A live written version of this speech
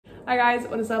Hi guys,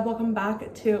 what is up? Welcome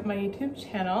back to my YouTube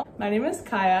channel. My name is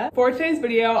Kaia. For today's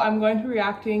video, I'm going to be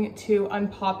reacting to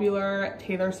unpopular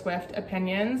Taylor Swift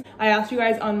opinions. I asked you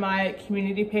guys on my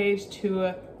community page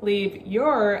to leave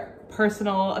your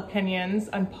personal opinions,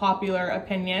 unpopular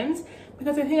opinions,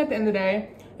 because I think at the end of the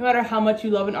day, no matter how much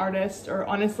you love an artist or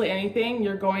honestly anything,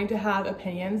 you're going to have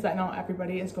opinions that not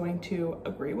everybody is going to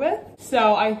agree with.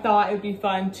 So I thought it'd be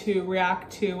fun to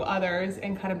react to others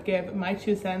and kind of give my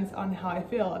 2 cents on how I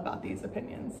feel about these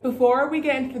opinions. Before we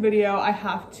get into the video, I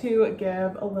have to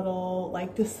give a little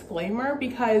disclaimer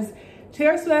because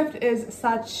Taylor Swift is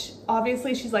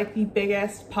obviously she's like the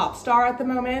biggest pop star at the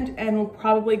moment and will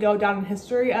probably go down in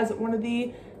history as one of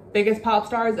the biggest pop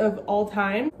stars of all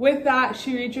time. With that,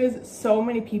 she reaches so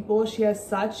many people. She has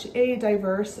such a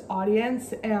diverse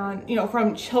audience, and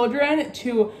from children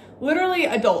to literally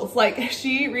adults,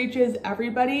 she reaches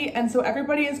everybody, and so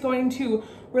everybody is going to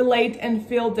relate and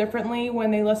feel differently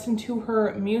when they listen to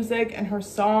her music and her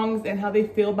songs and how they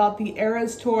feel about the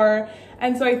Eras tour.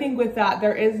 And so I think with that,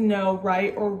 there is no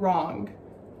right or wrong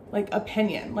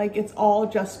opinion. It's all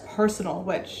just personal,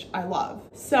 which I love.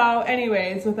 So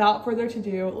anyways, without further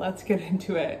ado, let's get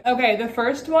into it. Okay, the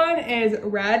first one is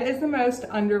Red is the most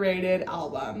underrated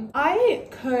album. I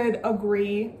could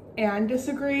agree and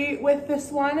disagree with this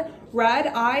one. Red,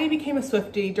 I became a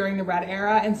Swiftie during the Red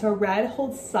era, and so Red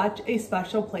holds such a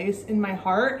special place in my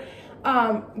heart.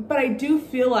 But I do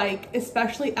feel like,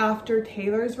 especially after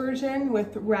Taylor's version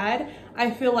with Red, I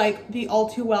feel like the All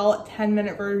Too Well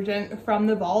 10-minute version from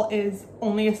the vault is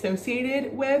only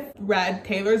associated with Red,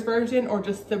 Taylor's version, or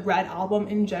just the Red album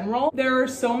in general. There are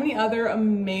so many other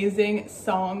amazing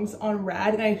songs on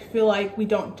Red, and I feel like we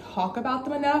don't talk about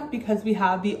them enough because we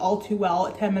have the All Too Well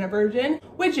 10-minute version,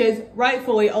 which is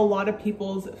rightfully a lot of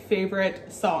people's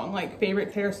favorite song,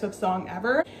 favorite Taylor Swift song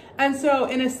ever. And so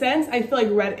in a sense, I feel like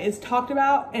Red is talked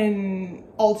about in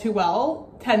All Too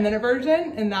Well 10-minute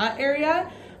version in that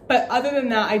area. But other than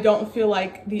that, I don't feel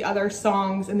like the other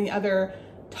songs and the other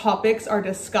topics are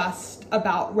discussed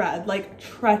about Red, like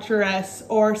Treacherous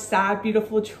or Sad,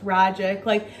 Beautiful, Tragic.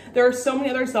 There are so many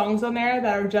other songs on there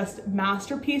that are just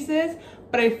masterpieces,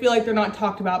 but I feel like they're not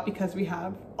talked about because we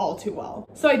have All Too Well.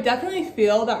 So I definitely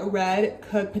feel that Red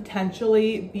could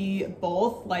potentially be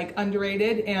both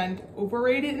underrated and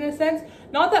overrated in a sense.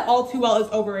 Not that All Too Well is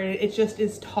overrated, it just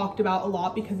is talked about a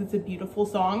lot because it's a beautiful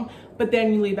song, but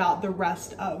then you leave out the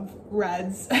rest of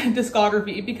Red's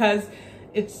discography because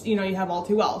it's, you have All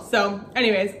Too Well. So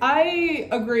anyways, I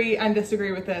agree and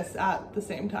disagree with this at the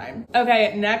same time.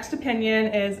 Okay, next opinion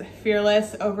is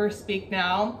Fearless over Speak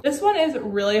Now. This one is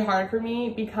really hard for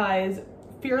me because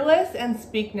Fearless and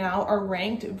Speak Now are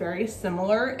ranked very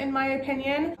similar in my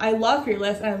opinion. I love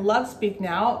Fearless and I love Speak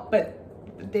Now, but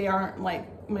they aren't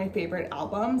my favorite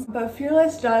albums. But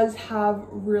Fearless does have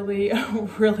really,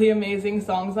 really amazing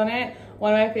songs on it.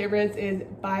 One of my favorites is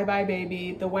Bye Bye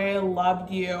Baby, The Way I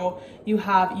Loved You. You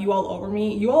have You All Over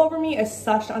Me. You All Over Me is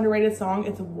such an underrated song.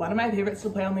 It's one of my favorites to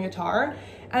play on the guitar.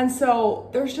 And so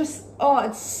there's just, oh,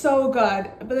 it's so good.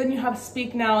 But then you have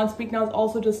Speak Now, and Speak Now is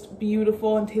also just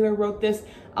beautiful. And Taylor wrote this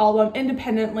album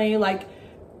independently.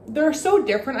 They're so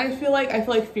different, I feel like. I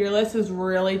feel like Fearless is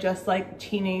really just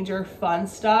teenager fun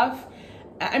stuff.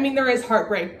 I mean, there is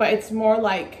heartbreak, but it's more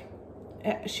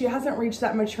she hasn't reached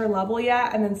that mature level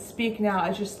yet. And then Speak Now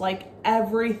is just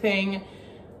everything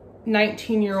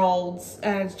 19-year-olds,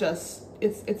 and it's just,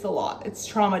 it's a lot. It's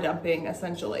trauma dumping,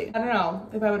 essentially. I don't know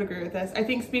if I would agree with this. I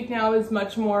think Speak Now is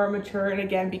much more mature, and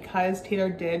again, because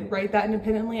Taylor did write that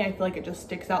independently, I feel like it just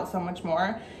sticks out so much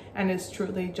more and is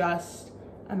truly just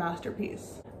a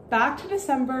masterpiece. Back to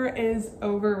December is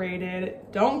overrated.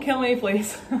 Don't kill me,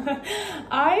 please.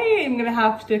 I am gonna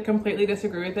have to completely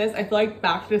disagree with this. I feel like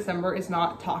Back to December is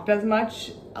not talked as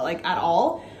much, at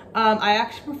all. I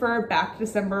actually prefer Back to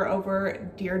December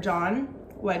over Dear John,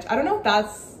 which I don't know if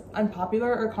that's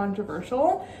unpopular or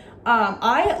controversial.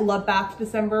 I love Back to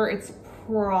December. It's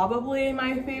probably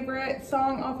my favorite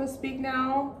song off of Speak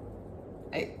Now.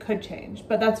 It could change,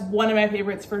 but that's one of my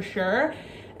favorites for sure.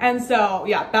 And so,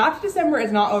 yeah, Back to December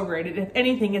is not overrated. If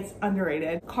anything, it's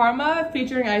underrated. Karma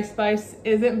featuring Ice Spice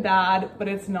isn't bad, but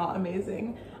it's not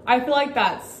amazing. I feel like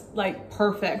that's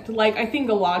perfect. I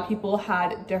think a lot of people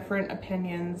had different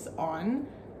opinions on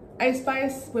Ice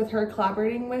Spice with her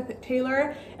collaborating with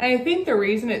Taylor. And I think the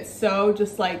reason it's so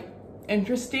just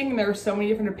interesting, there are so many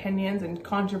different opinions and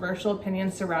controversial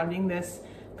opinions surrounding this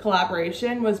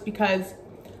collaboration, was because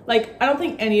I don't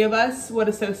think any of us would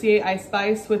associate Ice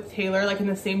Spice with Taylor in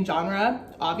the same genre,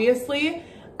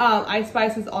 Ice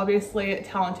Spice is obviously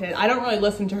talented. I don't really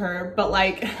listen to her, but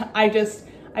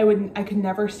I could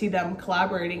never see them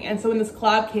collaborating. And so when this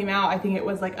collab came out, I think it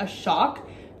was like a shock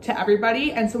to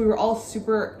everybody. And so we were all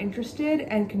super interested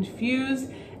and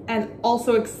confused and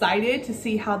also excited to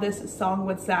see how this song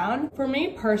would sound. For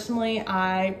me personally,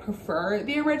 I prefer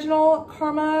the original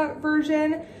Karma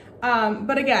version.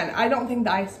 But again, I don't think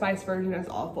the Ice Spice version is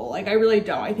awful. Like, I really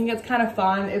don't. I think it's kind of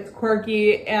fun, it's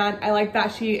quirky, and I like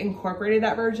that she incorporated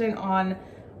that version on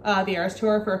the Eras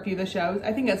Tour for a few of the shows.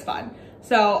 I think it's fun.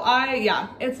 So yeah,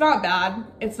 it's not bad.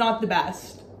 It's not the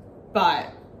best,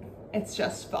 but it's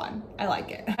just fun. I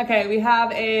like it. Okay, we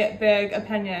have a big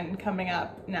opinion coming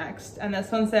up next. And this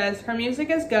one says, her music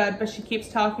is good, but she keeps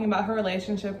talking about her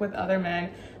relationship with other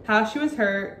men, how she was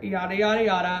hurt, yada, yada,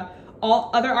 yada.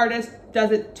 All other artists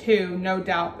does it too, no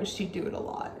doubt, but she do it a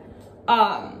lot.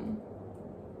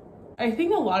 I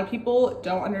think a lot of people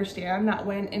don't understand that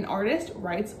when an artist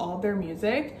writes all of their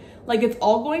music, like, it's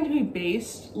all going to be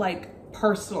based like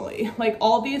personally. Like,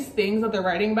 all these things that they're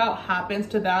writing about happens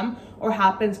to them or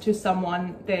happens to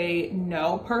someone they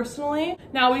know personally.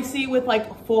 Now we see with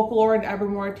like Folklore and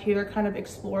Evermore, Taylor kind of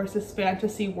explores this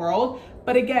fantasy world,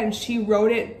 but again, she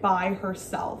wrote it by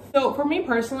herself. So for me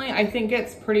personally, I think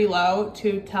it's pretty low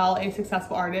to tell a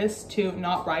successful artist to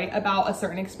not write about a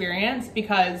certain experience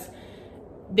because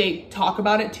they talk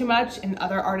about it too much and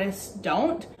other artists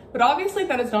don't. But obviously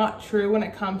that is not true when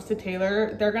it comes to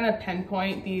Taylor. They're gonna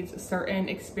pinpoint these certain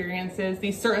experiences,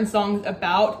 these certain songs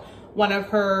about one of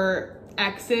her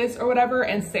exes or whatever,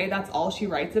 and say that's all she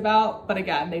writes about. But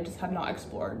again, they just have not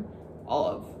explored all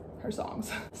of her songs.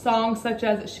 Songs such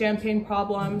as Champagne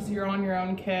Problems, You're on Your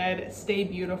Own Kid, Stay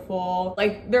Beautiful.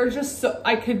 Like, there's just so,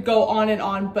 I could go on and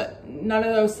on, but none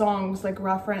of those songs like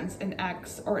reference an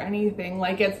ex or anything.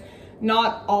 Like, it's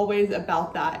not always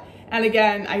about that. And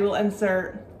again, I will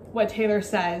insert what Taylor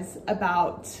says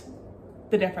about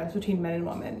the difference between men and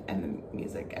women and the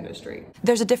music industry.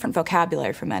 There's a different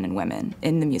vocabulary for men and women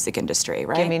in the music industry,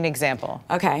 right? Give me an example.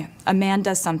 Okay, a man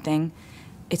does something,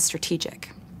 it's strategic.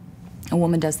 A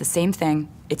woman does the same thing,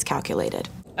 it's calculated.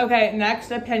 Okay,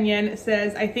 next opinion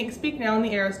says, I think Speak Now on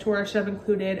the Eras Tour should have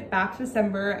included Back to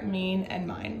December, Mean, and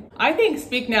Mine. I think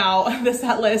Speak Now, the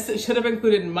set list, should have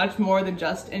included much more than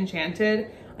just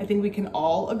Enchanted. I think we can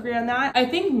all agree on that. I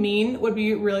think Mean would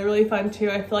be really, really fun too.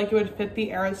 I feel like it would fit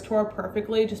the Eras Tour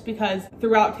perfectly just because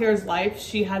throughout Taylor's life,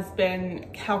 she has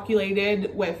been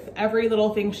calculated with every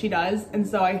little thing she does. And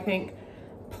so I think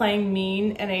playing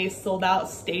Mean in a sold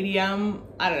out stadium,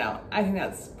 I don't know, I think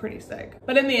that's pretty sick.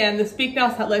 But in the end, the Speak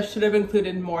Now set list should have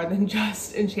included more than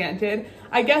just Enchanted.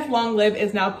 I guess Long Live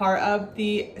is now part of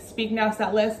the Speak Now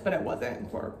set list, but it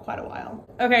wasn't for quite a while.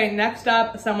 Okay, next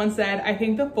up, someone said, I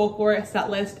think the Folklore set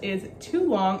list is too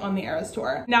long on the Eras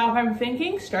Tour. Now, if I'm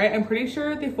thinking straight, I'm pretty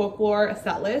sure the Folklore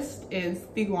set list is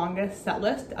the longest set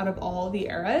list out of all the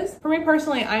eras. For me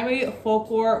personally, I'm a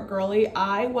Folklore girly.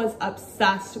 I was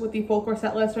obsessed with the Folklore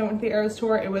set list when I went to the Eras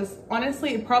Tour. It was,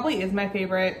 honestly, it probably is my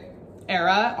favorite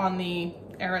era on the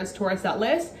Eras Tour set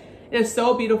list. It is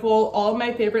so beautiful. All of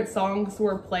my favorite songs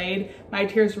were played. My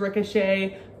Tears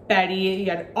Ricochet, Betty, you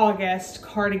had August,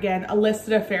 Cardigan,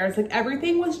 Illicit Affairs. Like,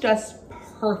 everything was just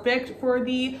perfect for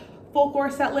the Folklore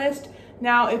set list.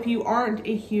 Now, if you aren't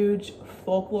a huge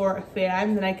Folklore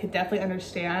fan, then I could definitely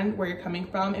understand where you're coming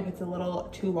from if it's a little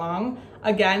too long.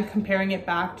 Again, comparing it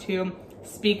back to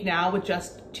Speak Now with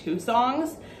just 2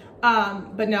 songs.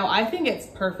 But no, I think it's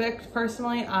perfect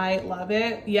personally. I love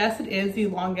it. Yes, it is the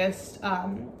longest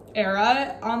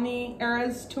era on the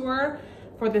Eras Tour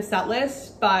for the set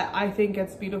list, but I think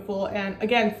it's beautiful. And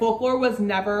again, Folklore was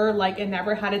never like, it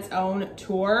never had its own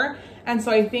tour. And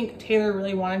so I think Taylor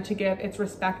really wanted to give its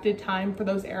respected time for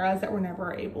those eras that were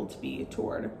never able to be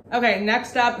toured. Okay,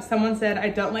 next up, someone said, I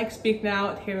don't like Speak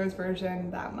Now, Taylor's version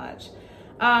that much.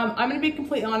 I'm gonna be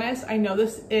completely honest. I know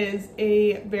this is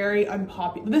an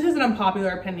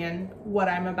unpopular opinion, what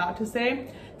I'm about to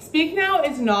say. Speak Now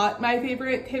is not my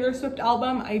favorite Taylor Swift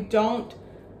album.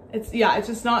 It's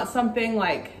just not something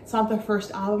like, it's not the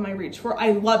first album I reach for.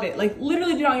 I love it. Like,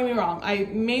 literally, do not get me wrong. I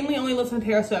mainly only listen to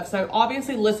Taylor Swift, so I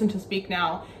obviously listen to Speak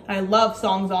Now, and I love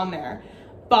songs on there,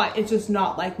 but it's just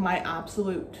not like my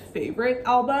absolute favorite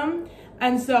album.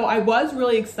 And so I was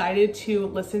really excited to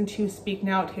listen to Speak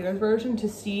Now, Taylor's version, to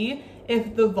see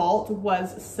if the vault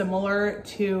was similar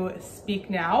to Speak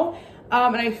Now.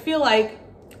 And I feel like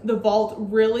the vault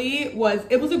really was,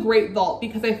 it was a great vault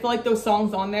because I feel like those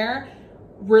songs on there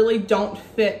really don't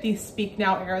fit the Speak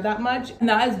Now era that much. And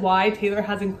that is why Taylor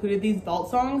has included these vault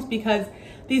songs, because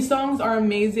these songs are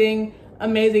amazing,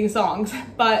 amazing songs.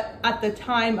 But at the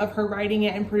time of her writing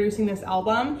it and producing this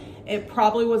album, it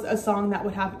probably was a song that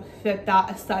would have fit that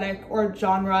aesthetic or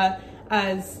genre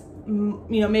as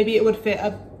you know, maybe it would fit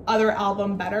a other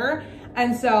album better.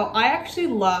 And so I actually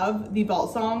love the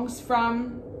vault songs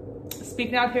from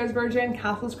Speak Now, Taylor's version,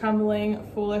 Castles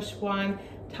Crumbling, Foolish One,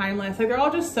 Timeless. Like, they're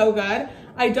all just so good.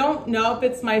 I don't know if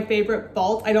it's my favorite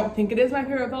vault. I don't think it is my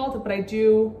favorite vault, but I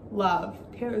do love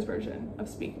Taylor's version of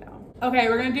Speak Now. Okay,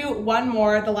 we're gonna do one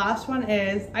more. The last one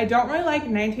is, I don't really like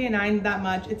 1989 that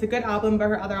much. It's a good album, but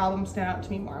her other albums stand out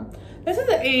to me more. This is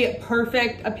a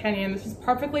perfect opinion. This is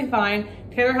perfectly fine.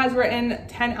 Taylor has written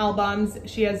 10 albums.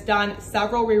 She has done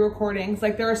several re-recordings.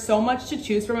 Like, there is so much to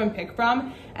choose from and pick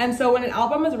from. And so when an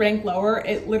album is ranked lower,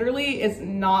 it literally is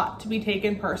not to be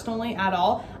taken personally at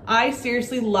all. I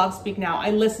seriously love Speak Now. I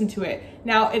listen to it.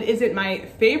 Now, it isn't my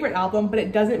favorite album, but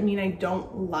it doesn't mean I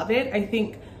don't love it. I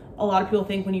think a lot of people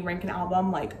think when you rank an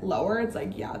album like lower, it's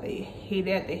like, yeah, they hate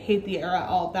it, they hate the era,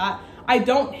 all of that. I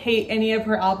don't hate any of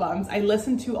her albums. I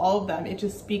listen to all of them. It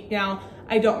just Speak Now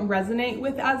I don't resonate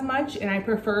with as much, and I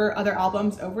prefer other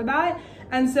albums over that.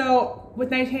 And so with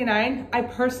 1989, I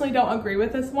personally don't agree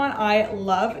with this one. I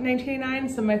love 1989.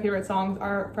 Some of my favorite songs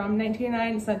are from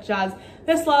 1989, such as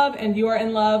This Love and You Are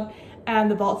in Love.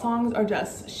 And the vault songs are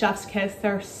just chef's kiss.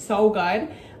 They're so good.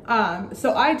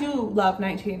 So I do love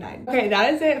 1989. Okay,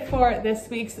 that is it for this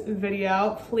week's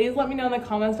video. Please let me know in the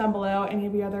comments down below any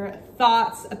of your other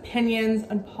thoughts, opinions,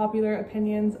 unpopular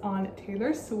opinions on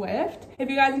Taylor Swift. If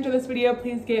you guys enjoyed this video,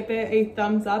 please give it a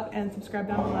thumbs up and subscribe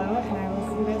down below, and I will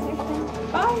see you guys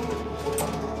next time. Bye!